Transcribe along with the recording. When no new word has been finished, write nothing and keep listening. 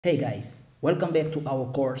Hey guys, welcome back to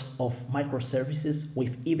our course of microservices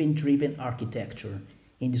with event-driven architecture.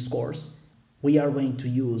 In this course, we are going to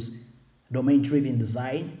use domain-driven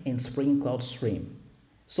design and Spring Cloud Stream.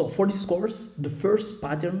 So for this course, the first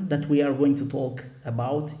pattern that we are going to talk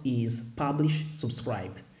about is publish,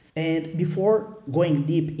 subscribe. And before going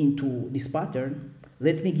deep into this pattern,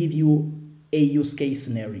 let me give you a use case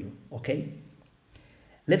scenario, okay?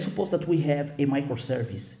 Let's suppose that we have a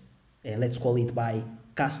microservice. Let's call it by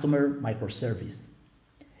customer microservice.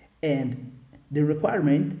 And the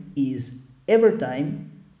requirement is every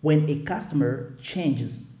time when a customer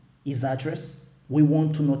changes his address, we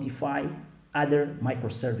want to notify other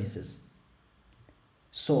microservices.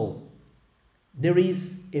 So there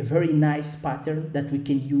is a very nice pattern that we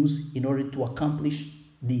can use in order to accomplish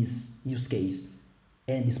this use case.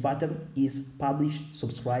 And this pattern is publish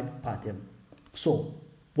subscribe pattern. So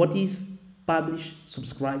what is publish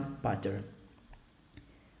subscribe pattern?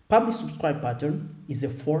 Publish subscribe pattern is a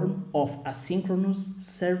form of asynchronous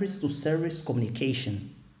service-to-service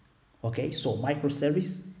communication. Okay, so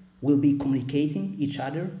microservice will be communicating each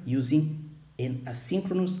other using an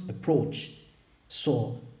asynchronous approach.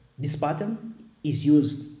 So this pattern is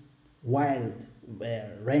used while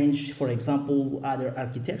range, for example, other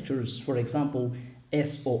architectures, for example,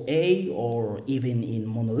 SOA or even in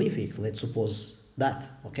monolithic, let's suppose that,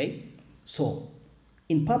 okay? So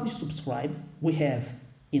in publish subscribe, we have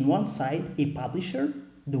in one side a publisher,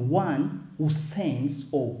 the one who sends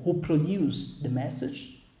or who produces the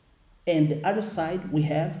message, and the other side we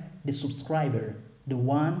have the subscriber, the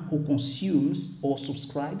one who consumes or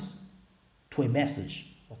subscribes to a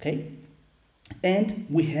message, okay? And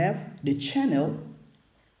we have the channel,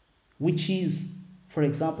 which is, for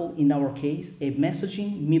example, in our case, a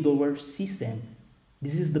messaging middleware system.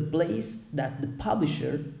 This is the place that the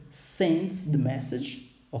publisher sends the message.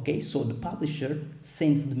 Okay, so the publisher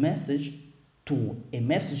sends the message to a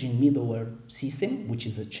messaging middleware system, which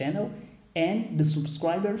is a channel, and the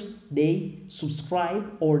subscribers, they subscribe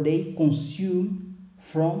or they consume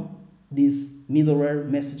from this middleware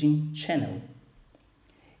messaging channel.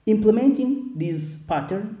 Implementing this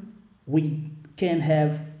pattern, we can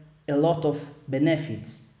have a lot of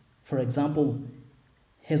benefits. For example,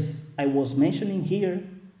 as I was mentioning here,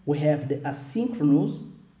 we have the asynchronous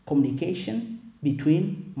communication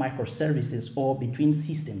between microservices or between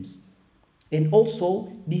systems. And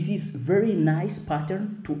also, this is very nice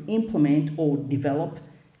pattern to implement or develop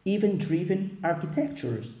event-driven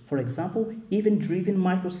architectures. For example, event-driven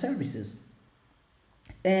microservices.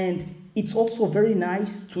 And it's also very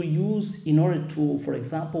nice to use in order to, for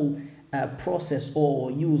example, process or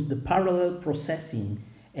use the parallel processing.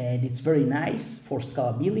 And it's very nice for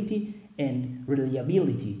scalability and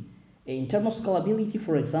reliability. In terms of scalability,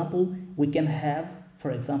 for example, we can have, for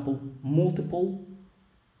example, multiple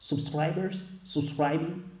subscribers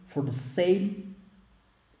subscribing for the same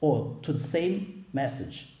or to the same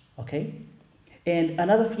message, okay? And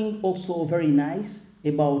another thing also very nice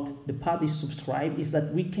about the publish subscribe is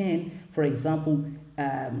that we can, for example,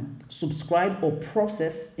 subscribe or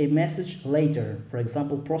process a message later. For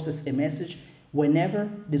example, process a message whenever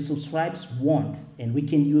the subscribes want, and we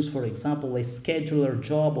can use, for example, a scheduler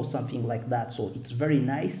job or something like that. So it's very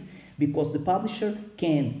nice because the publisher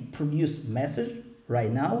can produce message right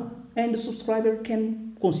now and the subscriber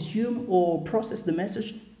can consume or process the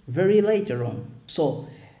message very later on. So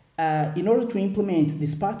in order to implement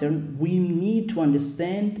this pattern, we need to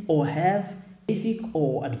understand or have basic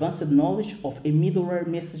or advanced knowledge of a middleware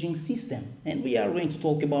messaging system, and we are going to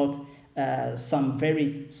talk about some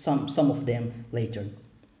of them later.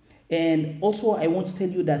 And also I want to tell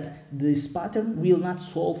you that this pattern will not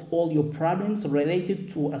solve all your problems related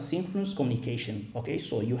to asynchronous communication. Okay,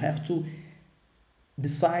 so you have to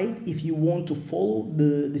decide if you want to follow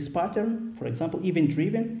this pattern, for example,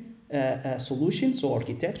 event-driven solutions or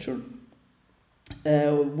architecture.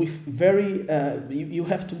 With very you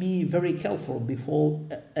have to be very careful before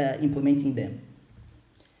implementing them.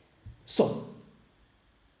 So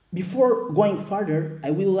before going further,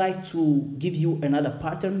 I would like to give you another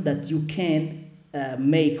pattern that you can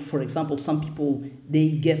make. For example, some people, they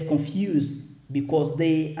get confused because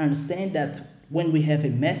they understand that when we have a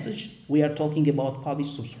message, we are talking about publish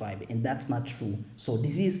subscribe, and that's not true. So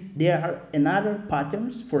there are another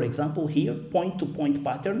patterns, for example here, point-to-point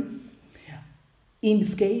pattern. In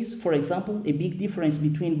this case, for example, a big difference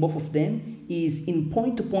between both of them is in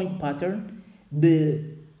point-to-point pattern, the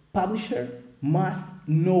publisher must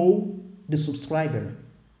know the subscriber.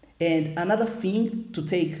 And another thing to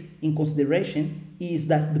take in consideration is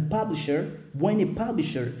that the publisher, when a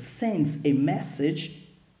publisher sends a message,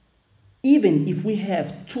 Even if we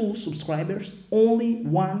have 2 subscribers, only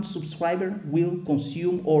 1 subscriber will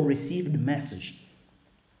consume or receive the message.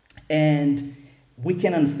 And we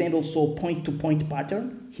can understand also point-to-point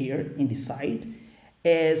pattern here in the side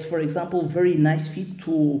as, for example, very nice fit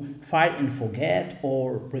to fire and forget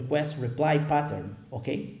or request reply pattern.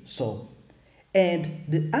 Okay, so, and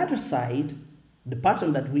the other side, the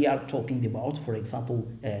pattern that we are talking about, for example,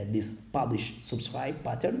 this publish subscribe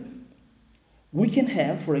pattern, we can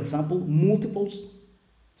have, for example, multiple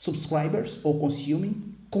subscribers or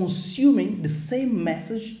consuming the same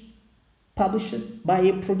message published by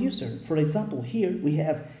a producer. For example, here we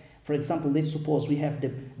have, for example, let's suppose we have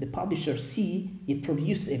the publisher C, it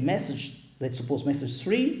produces a message, let's suppose message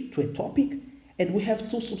 3 to a topic, and we have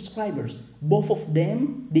 2 subscribers. Both of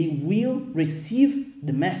them, they will receive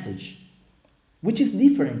the message, which is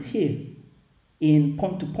different here. In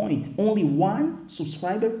point-to-point, only 1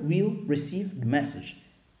 subscriber will receive the message,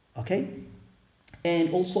 okay?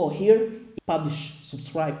 And also here, publish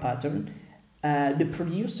subscribe pattern, the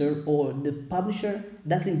producer or the publisher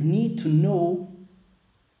doesn't need to know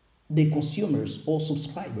the consumers or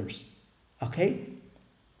subscribers, okay?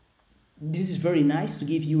 This is very nice to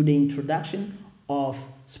give you the introduction of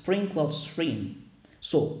Spring Cloud Stream.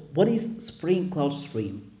 So, what is Spring Cloud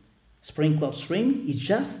Stream? Spring Cloud Stream is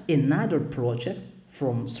just another project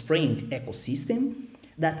from Spring ecosystem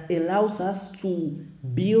that allows us to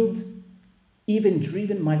build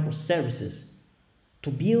event-driven microservices, to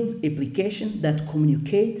build applications that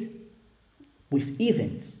communicate with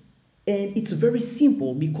events. And it's very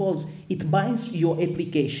simple because it binds your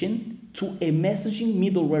application to a messaging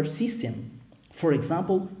middleware system. For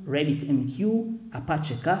example, RabbitMQ,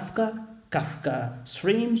 Apache Kafka, Kafka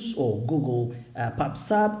Streams, or Google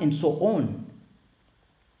PubSub, and so on.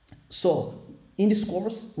 So, in this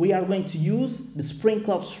course, we are going to use the Spring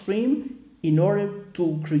Cloud Stream in order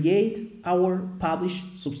to create our publish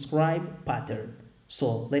subscribe pattern.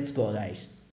 So, let's go, guys.